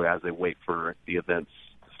enjoy as they wait for the events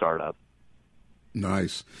to start up.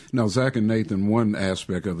 Nice. Now, Zach and Nathan, one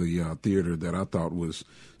aspect of the theater that I thought was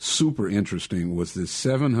super interesting was this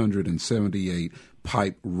 778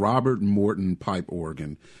 pipe Robert Morton pipe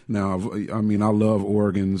organ. Now, I love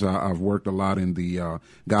organs. I've worked a lot in the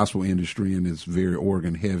gospel industry, and it's very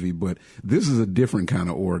organ heavy, but this is a different kind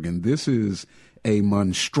of organ. This is a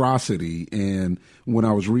monstrosity, and when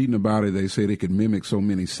I was reading about it, they said it could mimic so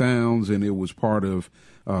many sounds, and it was part of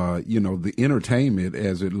the entertainment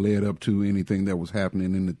as it led up to anything that was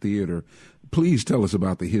happening in the theater. Please tell us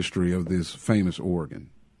about the history of this famous organ.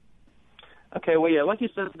 Okay, well, yeah, like you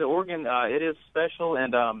said, the organ, it is special,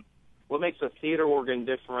 and what makes a theater organ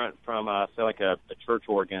different from, say, like a church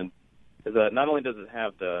organ is that not only does it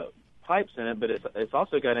have the pipes in it, but it's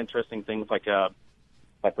also got interesting things like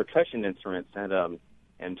percussion instruments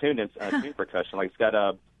and tuned percussion. Like it's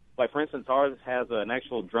got like for instance, ours has an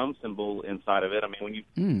actual drum cymbal inside of it. I mean, when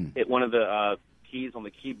you hit one of the keys on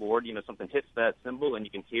the keyboard, something hits that cymbal and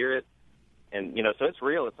you can hear it, and so it's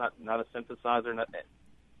real. It's not a synthesizer.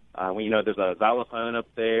 There's a xylophone up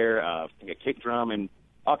there, a kick drum, and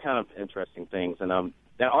all kind of interesting things. And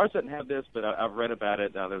now ours doesn't have this, but I've read about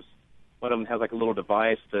it. There's one of them has like a little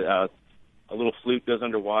device that a little flute goes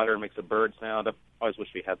underwater and makes a bird sound. I always wish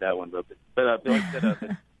we had that one, but like I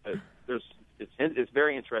said, it's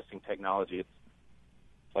very interesting technology. It's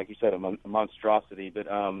like you said, a monstrosity. But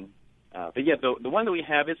yeah, the one that we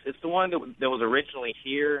have it's the one that was originally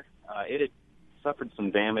here. It had suffered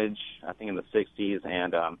some damage, I think, in the 60s,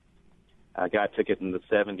 and a guy took it in the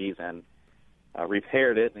 70s and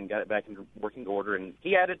repaired it and got it back into working order, and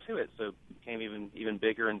he added to it, so it became even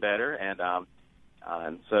bigger and better. And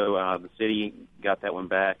so the city got that one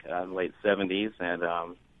back in the late 70s, and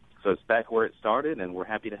so it's back where it started, and we're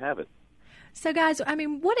happy to have it. So, guys,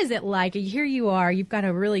 what is it like? Here you are. You've got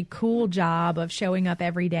a really cool job of showing up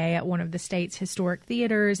every day at one of the state's historic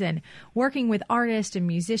theaters and working with artists and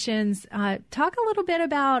musicians. Talk a little bit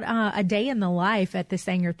about a day in the life at the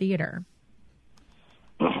Saenger Theater.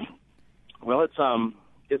 Well,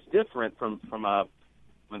 it's different from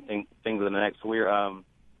one thing to the next. We're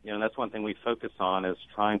that's one thing we focus on is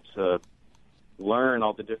trying to learn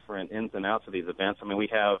all the different ins and outs of these events.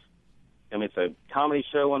 It's a comedy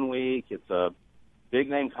show one week. It's a big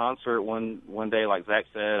name concert one day, like Zach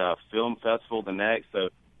said, a film festival the next. So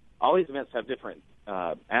all these events have different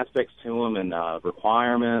aspects to them and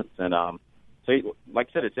requirements. And so, like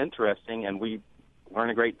I said, it's interesting, and we learn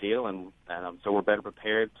a great deal, and so we're better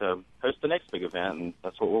prepared to host the next big event, and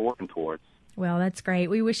that's what we're working towards. Well, that's great.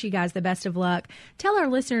 We wish you guys the best of luck. Tell our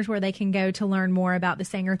listeners where they can go to learn more about the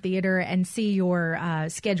Saenger Theater and see your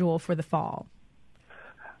schedule for the fall.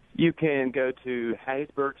 You can go to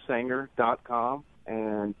HattiesburgSaenger.com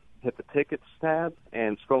and hit the tickets tab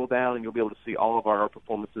and scroll down, and you'll be able to see all of our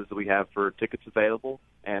performances that we have for tickets available,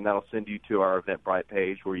 and that'll send you to our Eventbrite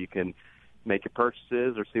page where you can make your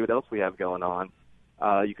purchases or see what else we have going on.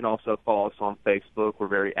 You can also follow us on Facebook. We're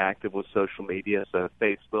very active with social media, so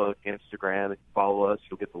Facebook, Instagram. If you follow us,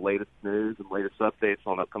 you'll get the latest news and latest updates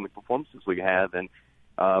on upcoming performances we have, and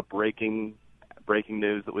breaking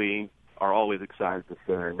news that we are always excited to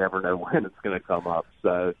share. Never know when it's going to come up.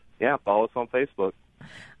 So, yeah, follow us on Facebook.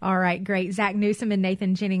 All right, great. Zach Newsom and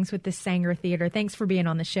Nathan Jennings with the Saenger Theater. Thanks for being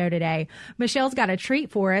on the show today. Michelle's got a treat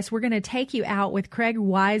for us. We're going to take you out with Craig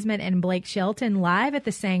Wiseman and Blake Shelton live at the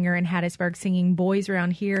Saenger in Hattiesburg singing Boys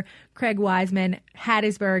Around Here. Craig Wiseman,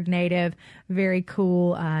 Hattiesburg native, very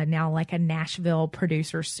cool, now like a Nashville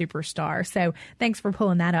producer superstar. So thanks for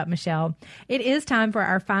pulling that up, Michelle. It is time for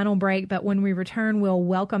our final break, but when we return, we'll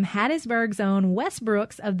welcome Hattiesburg's own Wes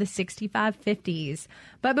Brooks of the 6550s.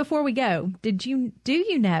 But before we go, do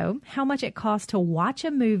you know how much it cost to watch a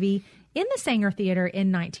movie in the Saenger Theater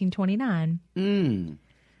in 1929?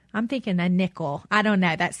 I'm thinking a nickel. I don't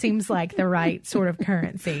know. That seems like the right sort of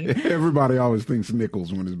currency. Everybody always thinks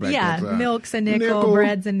nickels when it's back outside. Milk's a nickel,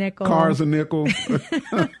 bread's a nickel. Car's a nickel.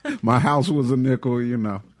 My house was a nickel, you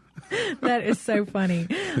know. That is so funny.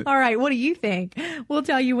 All right, what do you think? We'll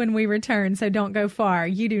tell you when we return, so don't go far.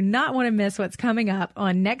 You do not want to miss what's coming up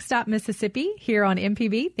on Next Stop Mississippi here on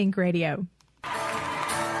MPB Think Radio.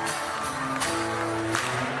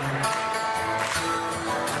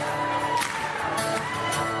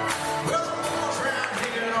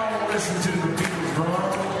 Listen to the Beatles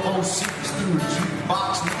run, old secrets through the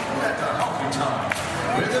jukebox, now at the honky tonk,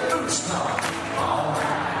 where the boots stop. All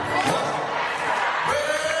right. Well,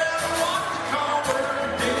 what you call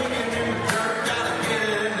her, digging in the dirt, gotta get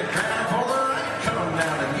it in the ground, for there ain't come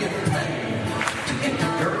down to get paid to get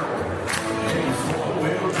the girl in the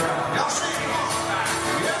four-wheel drive. Y'all see it?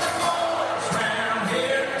 Yeah, the boys round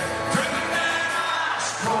here, drinking that ice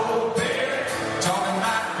cold beer, talking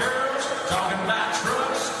about girls, talking about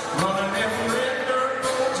trucks. Running them red dirt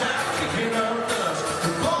roads out, kicking up dust.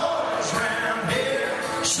 The boys round here,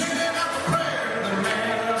 singing up a prayer. The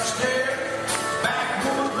man upstairs,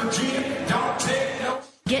 backwoods Virginia, don't take no.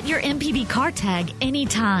 Get your MPB car tag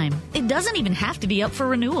anytime. It doesn't even have to be up for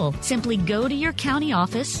renewal. Simply go to your county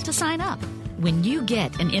office to sign up. When you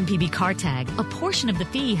get an MPB car tag, a portion of the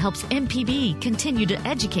fee helps MPB continue to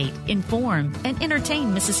educate, inform, and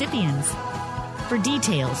entertain Mississippians. For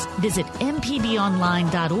details, visit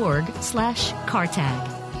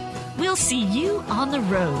mpbonline.org/cartag. We'll see you on the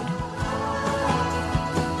road.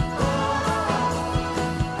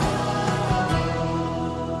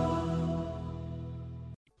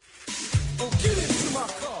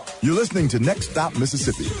 You're listening to Next Stop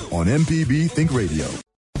Mississippi on MPB Think Radio.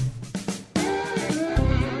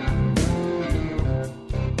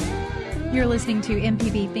 You're listening to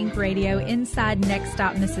MPB Think Radio inside Next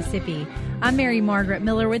Stop Mississippi. I'm Mary Margaret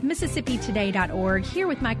Miller with MississippiToday.org, here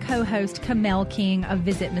with my co-host Kamel King of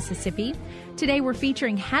Visit Mississippi. Today we're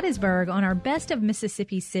featuring Hattiesburg on our Best of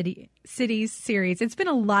Mississippi Cities series. It's been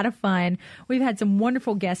a lot of fun. We've had some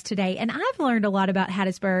wonderful guests today, and I've learned a lot about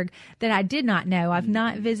Hattiesburg that I did not know. I've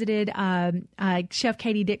not visited Chef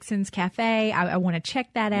Katie Dixon's Cafe. I want to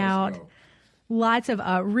check that out. Lots of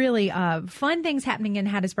really fun things happening in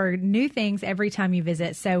Hattiesburg, new things every time you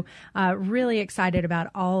visit. So really excited about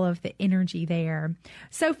all of the energy there.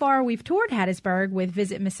 So far, we've toured Hattiesburg with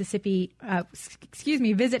Visit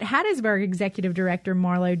Hattiesburg Executive Director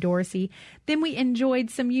Marlo Dorsey. Then we enjoyed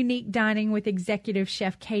some unique dining with Executive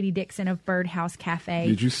Chef Katie Dixon of Birdhouse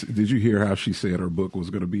Cafe. Did you hear how she said her book was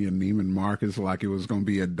going to be in Neiman Marcus, like it was going to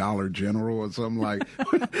be at Dollar General or something like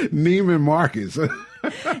Neiman Marcus?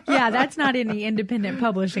 Yeah, that's not in the independent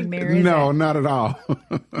publishing there, is No, it? not at all.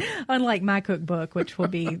 Unlike my cookbook, which will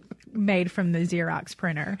be made from the Xerox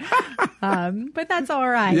printer. But that's all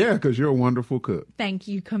right. Yeah, because you're a wonderful cook. Thank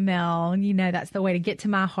you, Kamel. You know that's the way to get to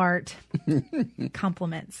my heart.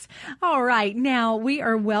 Compliments. All right. Now, we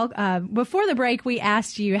are before the break, we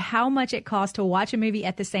asked you how much it cost to watch a movie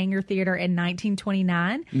at the Saenger Theater in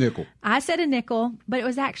 1929. Nickel. I said a nickel, but it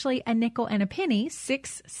was actually a nickel and a penny,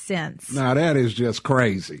 6 cents. Now, that is just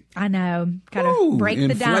crazy. I know. Got to break the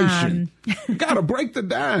inflation. dime. Gotta break the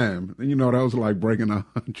dime. You know, that was like breaking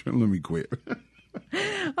 100. Let me quit.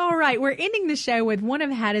 All right, we're ending the show with one of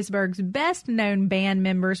Hattiesburg's best-known band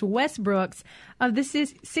members, Wes Brooks of the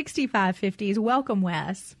 6550s. Welcome,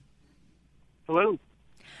 Wes. Hello.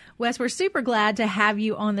 Wes, we're super glad to have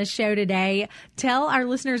you on the show today. Tell our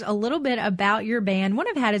listeners a little bit about your band, one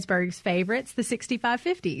of Hattiesburg's favorites, the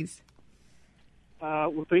 6550s.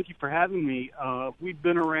 Well, thank you for having me. We've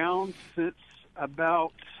been around since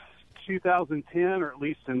about 2010, or at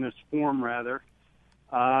least in this form, rather.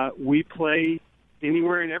 We play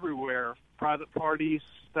anywhere and everywhere, private parties,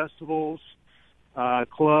 festivals,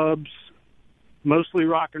 clubs, mostly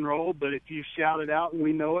rock and roll, but if you shout it out and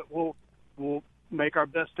we know it, we'll make our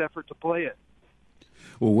best effort to play it.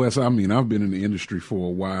 Well, Wes, I mean, I've been in the industry for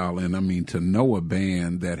a while, and I mean, to know a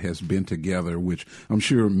band that has been together, which I'm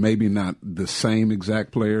sure maybe not the same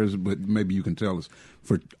exact players, but maybe you can tell us,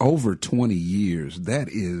 for over 20 years, that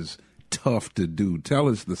is tough to do. Tell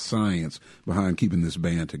us the science behind keeping this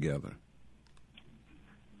band together.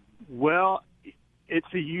 Well,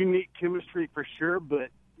 it's a unique chemistry for sure, but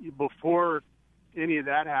before any of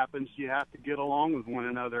that happens, you have to get along with one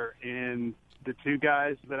another, and the two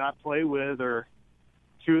guys that I play with are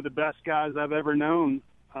two of the best guys I've ever known,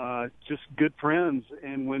 just good friends.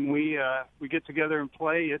 And when we get together and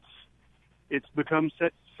play, it's become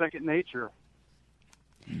second nature.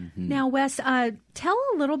 Mm-hmm. Now, Wes, tell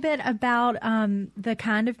a little bit about the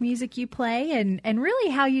kind of music you play and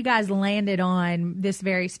really how you guys landed on this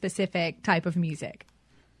very specific type of music.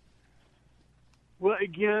 Well,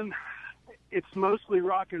 again, it's mostly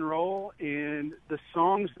rock and roll, and the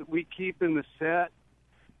songs that we keep in the set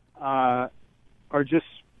are just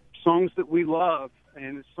songs that we love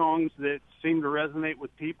and songs that seem to resonate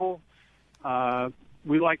with people.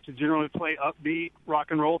 We like to generally play upbeat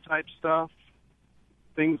rock and roll type stuff,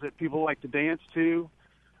 things that people like to dance to.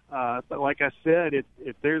 But like I said,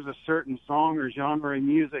 if there's a certain song or genre of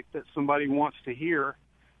music that somebody wants to hear,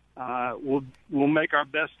 we'll make our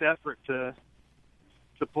best effort to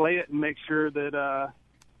play it and make sure that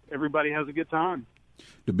everybody has a good time.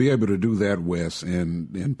 To be able to do that, Wes,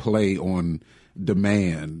 and play on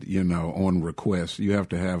demand, you know, on request, you have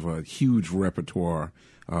to have a huge repertoire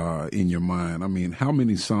in your mind. I mean, how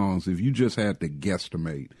many songs, if you just had to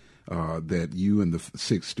guesstimate that you and the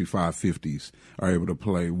 6550s are able to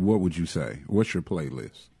play, what would you say? What's your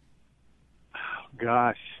playlist?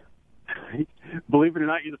 Gosh, believe it or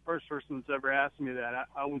not, you're the first person that's ever asked me that.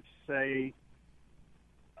 I would say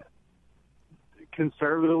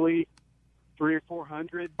conservatively 300 or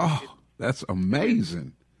 400. Oh, that's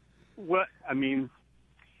amazing. What I mean,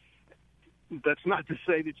 that's not to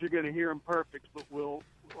say that you're going to hear them perfect, but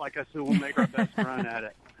like I said, we'll make our best run at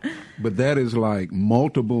it. But that is like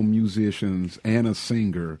multiple musicians and a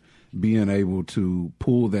singer being able to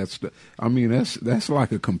pull that stuff. I mean, that's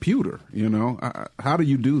like a computer, you know. How do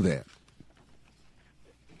you do that?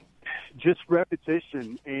 Just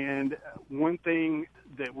repetition. And one thing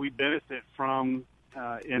that we benefit from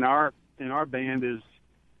in our band is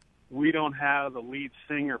we don't have a lead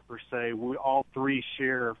singer per se. We all three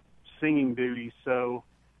share singing duties. So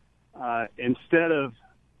instead of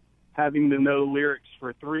having to know lyrics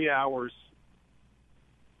for 3 hours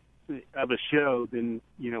of a show, then,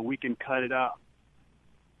 you know, we can cut it up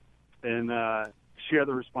and share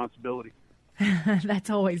the responsibility. That's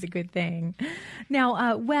always a good thing.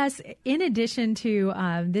 Now, Wes, in addition to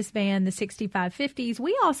this band, the 6550s,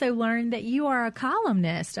 we also learned that you are a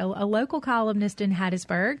columnist, a local columnist in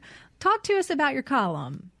Hattiesburg. Talk to us about your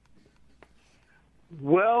column.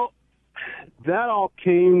 Well, that all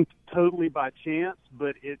came totally by chance,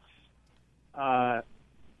 but it's a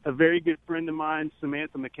very good friend of mine,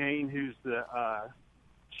 Samantha McCain, who's the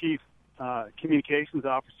chief communications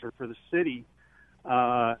officer for the city,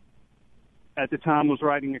 at the time was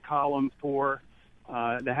writing a column for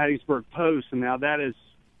the Hattiesburg Post, and now that is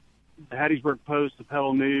the Hattiesburg Post, the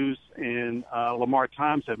Petal News, and Lamar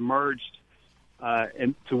Times have merged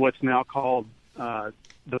into what's now called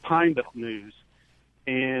the Pine Belt News.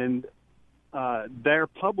 And their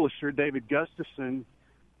publisher, David Gustafson,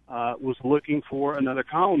 was looking for another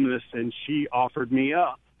columnist, and she offered me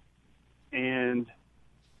up. And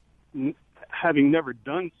having never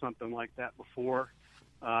done something like that before,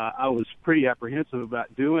 I was pretty apprehensive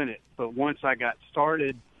about doing it. But once I got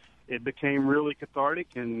started, it became really cathartic,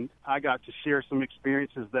 and I got to share some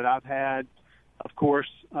experiences that I've had. Of course,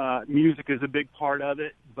 music is a big part of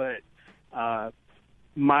it, but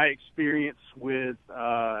my experience with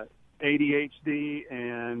ADHD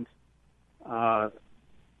and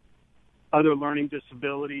other learning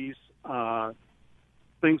disabilities,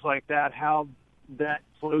 things like that, how that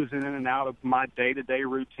flows in and out of my day-to-day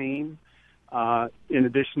routine, In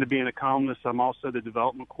addition to being a columnist, I'm also the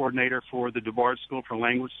development coordinator for the DuBard School for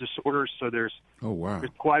Language Disorders. So there's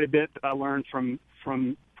quite a bit that I learned from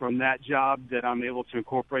that job that I'm able to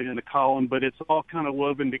incorporate in the column. But it's all kind of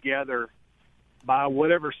woven together by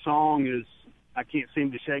whatever song I can't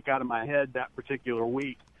seem to shake out of my head that particular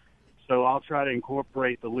week. So I'll try to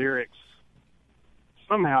incorporate the lyrics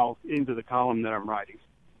somehow into the column that I'm writing.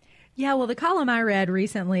 Yeah, well, the column I read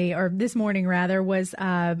recently, or this morning rather, was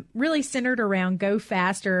really centered around Go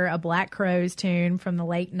Faster, a Black Crowes tune from the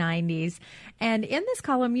late 90s. And in this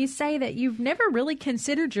column, you say that you've never really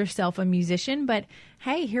considered yourself a musician, but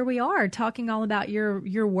hey, here we are talking all about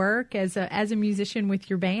your work as a musician with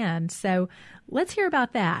your band. So let's hear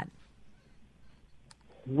about that.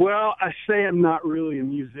 Well, I say I'm not really a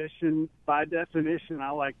musician. By definition,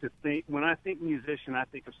 I like to think, when I think musician, I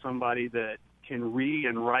think of somebody that can read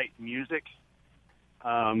and write music.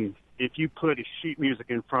 If you put a sheet music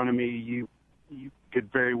in front of me, you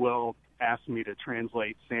could very well ask me to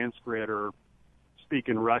translate Sanskrit or speak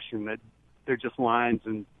in Russian. That they're just lines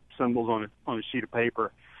and symbols on a sheet of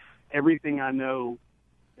paper. Everything I know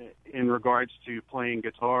in regards to playing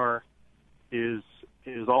guitar is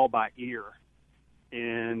all by ear.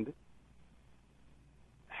 And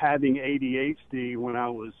having ADHD when I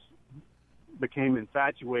became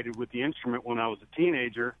infatuated with the instrument when I was a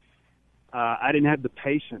teenager, I didn't have the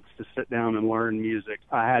patience to sit down and learn music.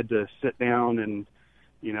 I had to sit down and,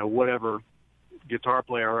 whatever guitar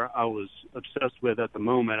player I was obsessed with at the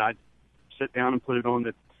moment, I'd sit down and put it on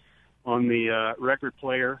the record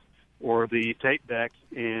player or the tape deck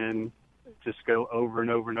and just go over and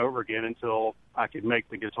over and over again until I could make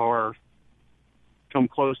the guitar come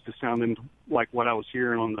close to sounding like what I was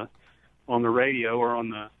hearing on the radio or on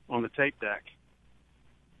the tape deck.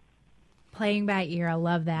 Playing by ear, I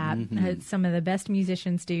love that. Mm-hmm. Some of the best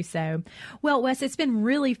musicians do so. Well, Wes, it's been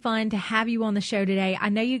really fun to have you on the show today. I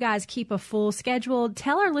know you guys keep a full schedule.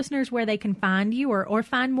 Tell our listeners where they can find you or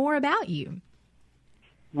find more about you.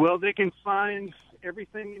 Well, they can find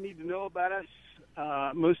everything you need to know about us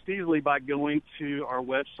most easily by going to our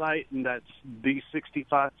website, and that's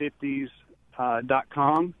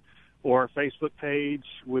the6550s.com, or our Facebook page,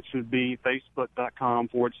 which would be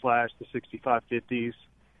facebook.com/the6550s,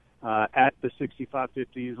 at the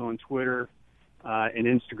 6550s on Twitter and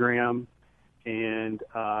Instagram, and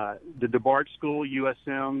the DuBard School,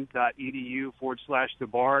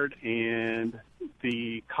 usm.edu/DuBard, and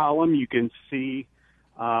the column you can see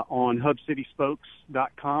on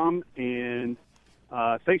hubcityspokes.com and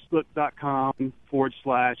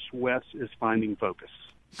facebook.com/Wes is Finding Focus.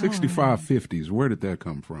 6550s, where did that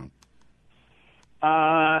come from?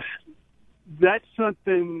 That's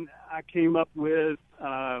something I came up with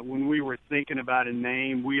when we were thinking about a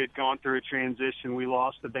name. We had gone through a transition. We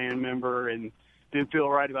lost a band member and didn't feel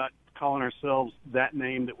right about calling ourselves that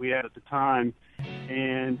name that we had at the time.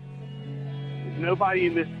 And nobody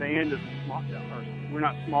in this band is small. We're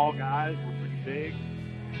not small guys. We're pretty big,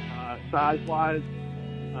 size-wise.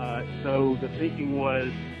 So the thinking was,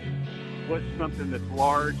 what's something that's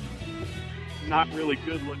large, not really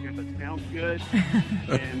good looking, but sounds good?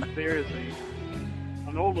 And there's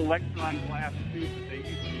an old Electron glass tube that they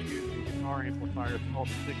used to use in guitar amplifiers called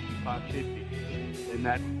the 6550, and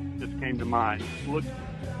that just came to mind. It looks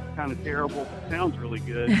kind of terrible, but sounds really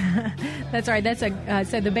good. That's right. That's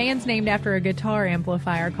so the band's named after a guitar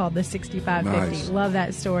amplifier called the 6550. Nice. Love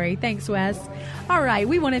that story. Thanks, Wes. All right,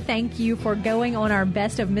 we want to thank you for going on our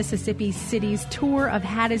Best of Mississippi Cities tour of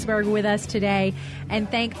Hattiesburg with us today,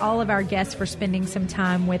 and thank all of our guests for spending some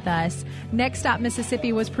time with us. Next Stop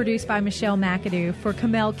Mississippi was produced by Michelle McAdoo. For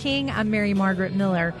Kamel King, I'm Mary Margaret Miller.